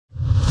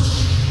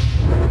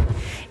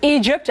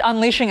Egypt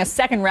unleashing a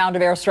second round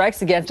of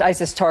airstrikes against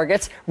ISIS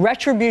targets,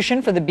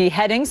 retribution for the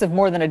beheadings of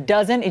more than a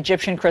dozen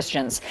Egyptian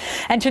Christians.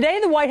 And today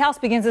the White House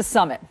begins a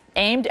summit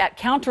aimed at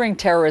countering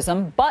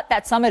terrorism, but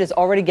that summit is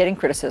already getting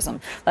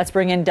criticism. Let's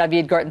bring in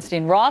David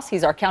Gartenstein-Ross.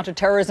 He's our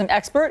counterterrorism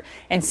expert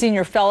and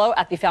senior fellow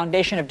at the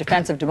Foundation of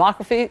Defense of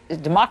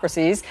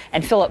Democracies,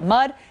 and Philip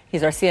Mudd.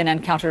 He's our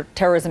CNN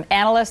counterterrorism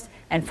analyst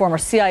and former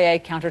CIA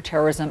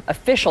counterterrorism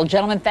official.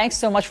 Gentlemen, thanks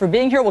so much for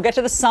being here. We'll get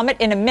to the summit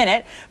in a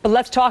minute, but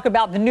let's talk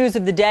about the news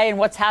of the day and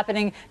what's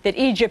happening that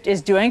Egypt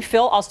is doing.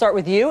 Phil, I'll start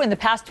with you. In the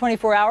past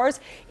 24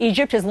 hours,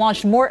 Egypt has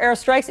launched more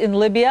airstrikes in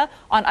Libya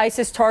on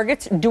ISIS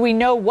targets. Do we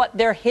know what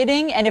they're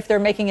hitting and if they're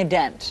making a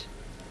dent?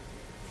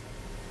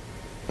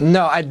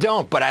 No, I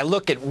don't, but I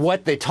look at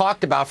what they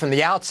talked about from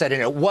the outset,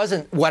 and it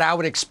wasn't what I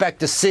would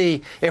expect to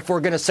see if we're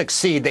going to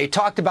succeed. They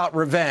talked about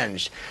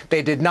revenge.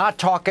 They did not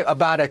talk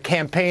about a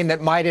campaign that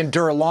might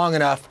endure long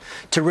enough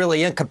to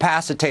really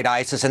incapacitate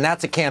ISIS, and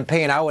that's a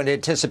campaign I would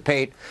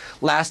anticipate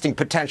lasting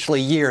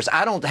potentially years.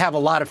 I don't have a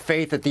lot of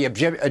faith that the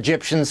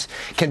Egyptians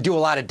can do a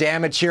lot of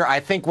damage here. I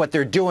think what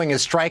they're doing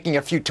is striking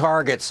a few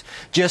targets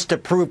just to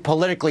prove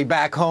politically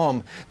back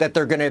home that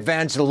they're going to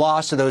avenge the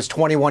loss of those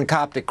 21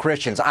 Coptic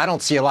Christians. I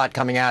don't see a lot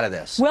coming out of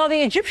this. Well,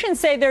 the Egyptians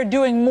say they're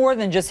doing more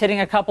than just hitting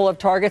a couple of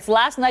targets.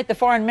 Last night, the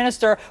foreign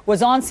minister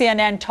was on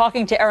CNN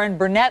talking to Aaron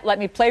Burnett. Let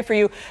me play for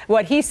you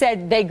what he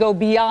said. They go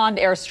beyond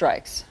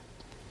airstrikes.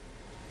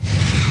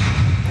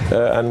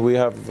 And we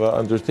have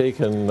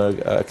undertaken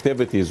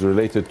activities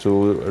related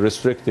to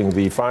restricting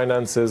the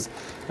finances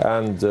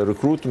and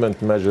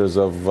recruitment measures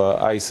of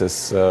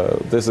ISIS.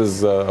 This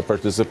is a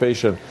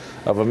participation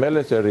of a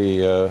military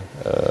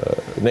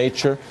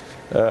nature.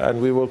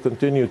 And we will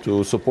continue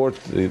to support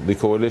the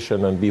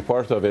coalition and be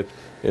part of it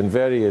in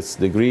various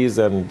degrees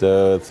and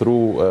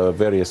through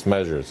various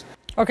measures.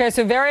 Okay,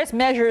 so various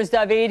measures,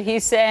 David,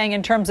 he's saying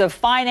in terms of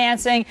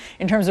financing,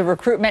 in terms of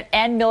recruitment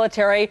and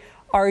military.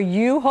 Are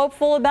you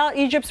hopeful about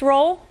Egypt's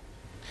role?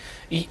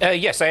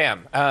 Yes, I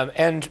am.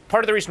 And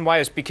part of the reason why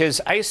is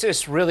because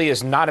ISIS really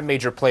is not a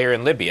major player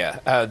in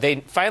Libya. They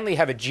finally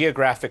have a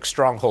geographic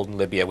stronghold in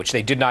Libya, which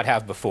they did not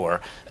have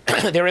before.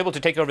 They were able to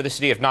take over the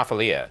city of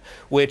Nafaliya,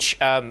 which,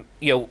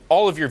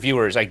 all of your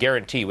viewers, I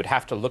guarantee, would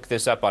have to look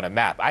this up on a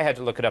map. I had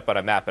to look it up on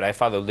a map, and I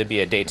follow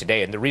Libya day to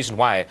day. And the reason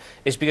why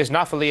is because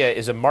Nafaliya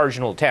is a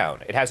marginal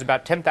town. It has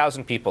about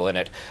 10,000 people in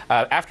it.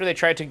 After they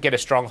tried to get a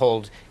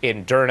stronghold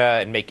in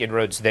Derna and make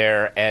inroads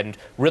there and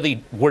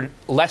really were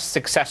less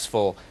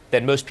successful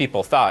than most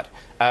people thought,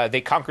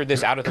 they conquered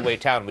this out-of-the-way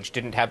town, which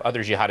didn't have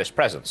other jihadist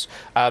presence.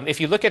 If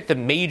you look at the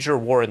major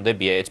war in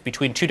Libya, it's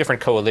between two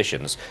different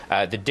coalitions,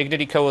 the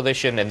Dignity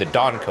Coalition and the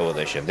Dawn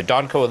Coalition. The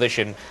Dawn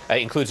Coalition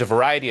includes a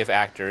variety of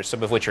actors,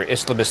 some of which are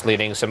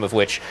Islamist-leaning, some of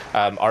which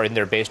are in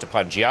there based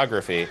upon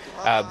geography.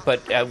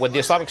 But when the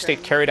Islamic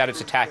State carried out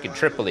its attack in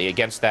Tripoli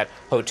against that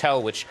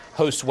hotel which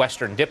hosts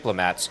Western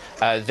diplomats,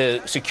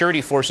 the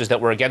security forces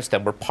that were against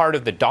them were part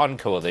of the Dawn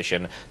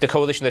Coalition, the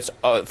coalition that's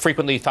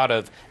frequently thought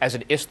of as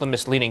an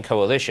Islamist-leaning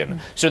coalition.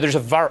 So there's a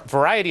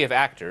variety of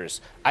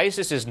actors.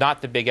 ISIS is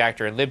not the big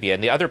actor in Libya.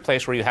 And the other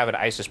place where you have an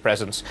ISIS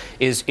presence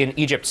is in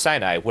Egypt,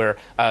 Sinai, where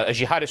a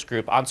jihadist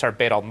group, Ansar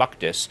Bayt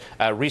al-Maqdis,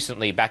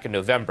 recently, back in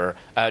November,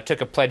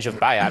 took a pledge of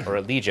bayat or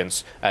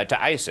allegiance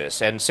to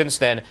ISIS. And since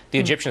then, the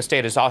Egyptian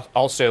state has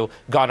also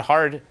gone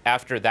hard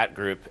after that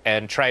group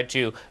and tried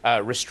to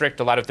restrict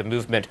a lot of the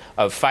movement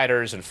of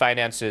fighters and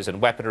finances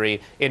and weaponry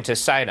into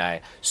Sinai.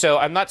 So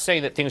I'm not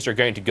saying that things are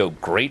going to go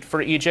great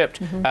for Egypt,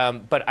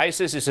 but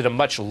ISIS is in a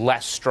much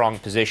less strong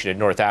position in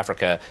North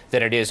Africa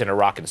than it is in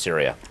Iraq and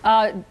Syria.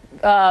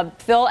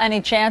 Phil, any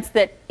chance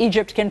that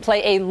Egypt can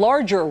play a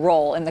larger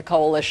role in the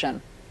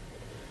coalition?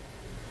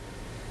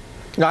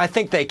 No, I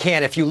think they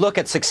can. If you look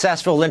at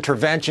successful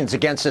interventions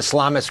against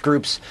Islamist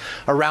groups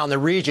around the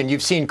region,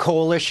 you've seen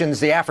coalitions,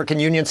 the African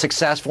Union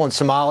successful in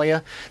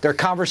Somalia. There are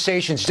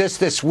conversations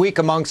just this week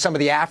among some of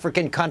the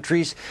African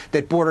countries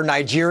that border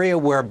Nigeria,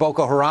 where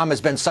Boko Haram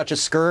has been such a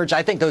scourge.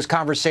 I think those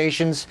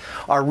conversations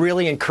are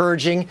really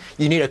encouraging.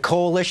 You need a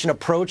coalition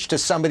approach to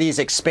some of these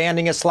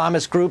expanding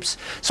Islamist groups.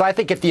 So I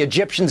think if the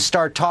Egyptians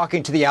start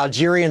talking to the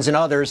Algerians and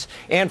others,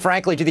 and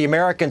frankly to the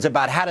Americans,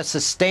 about how to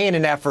sustain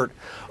an effort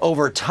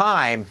over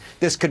time,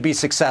 this could be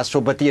successful.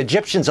 But the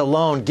Egyptians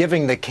alone,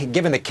 given the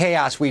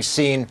chaos we've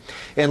seen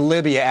in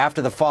Libya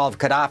after the fall of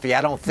Gaddafi, I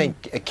don't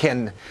think it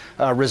can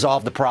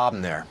resolve the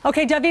problem there.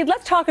 Okay, David,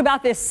 let's talk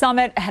about this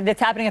summit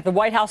that's happening at the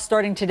White House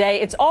starting today.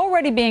 It's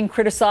already being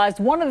criticized.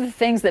 One of the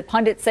things that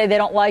pundits say they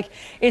don't like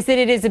is that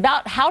it is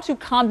about how to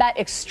combat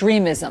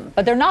extremism.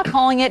 But they're not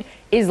calling it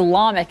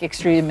Islamic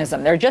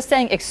extremism. They're just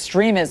saying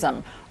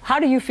extremism. How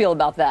do you feel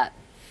about that?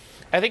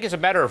 I think as a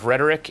matter of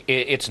rhetoric,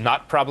 it's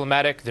not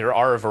problematic. There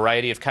are a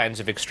variety of kinds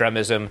of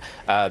extremism,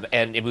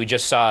 and we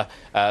just saw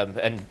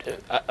an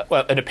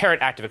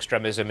apparent act of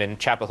extremism in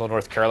Chapel Hill,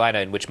 North Carolina,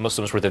 in which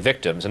Muslims were the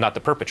victims and not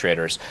the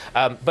perpetrators.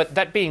 But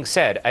that being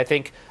said, I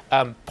think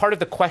part of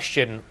the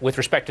question with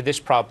respect to this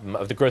problem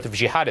of the growth of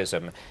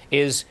jihadism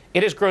is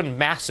it has grown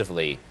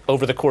massively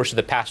over the course of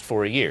the past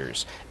 4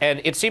 years.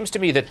 And it seems to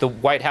me that the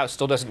White House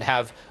still doesn't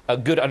have a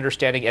good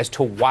understanding as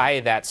to why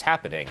that's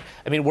happening.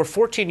 I mean, we're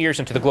 14 years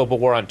into the global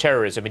war on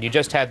terrorism, and you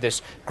just had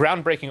this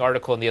groundbreaking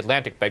article in The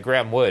Atlantic by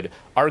Graham Wood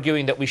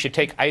arguing that we should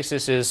take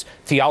ISIS's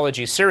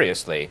theology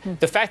seriously.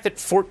 The fact that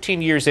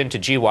 14 years into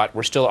GWAT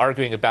we're still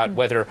arguing about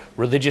whether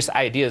religious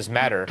ideas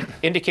matter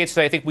indicates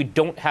that I think we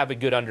don't have a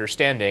good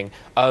understanding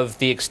of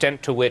the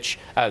extent to which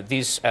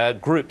these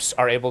groups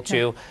are able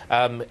to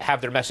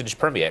have their message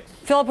permeate.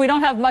 Philip, we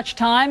don't have much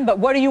time, but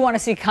what do you want to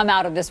see come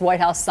out of this White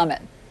House summit?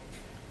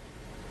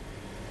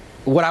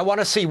 What I want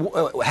to see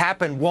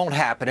happen won't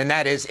happen, and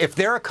that is if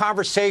there are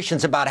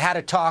conversations about how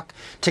to talk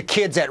to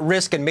kids at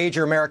risk in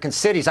major American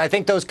cities, I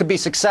think those could be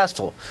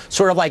successful,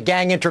 sort of like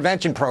gang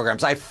intervention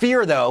programs. I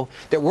fear, though,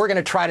 that we're going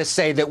to try to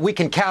say that we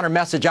can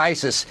counter-message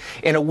ISIS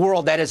in a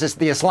world that is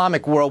the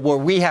Islamic world where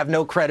we have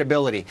no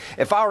credibility.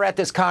 If I were at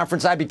this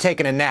conference, I'd be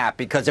taking a nap,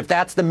 because if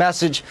that's the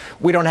message,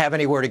 we don't have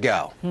anywhere to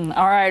go.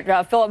 All right,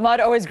 Philip Mudd,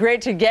 always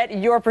great to get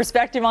your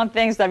perspective on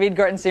things. David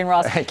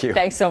Gartenstein-Ross. Thank you.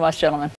 Thanks so much, gentlemen.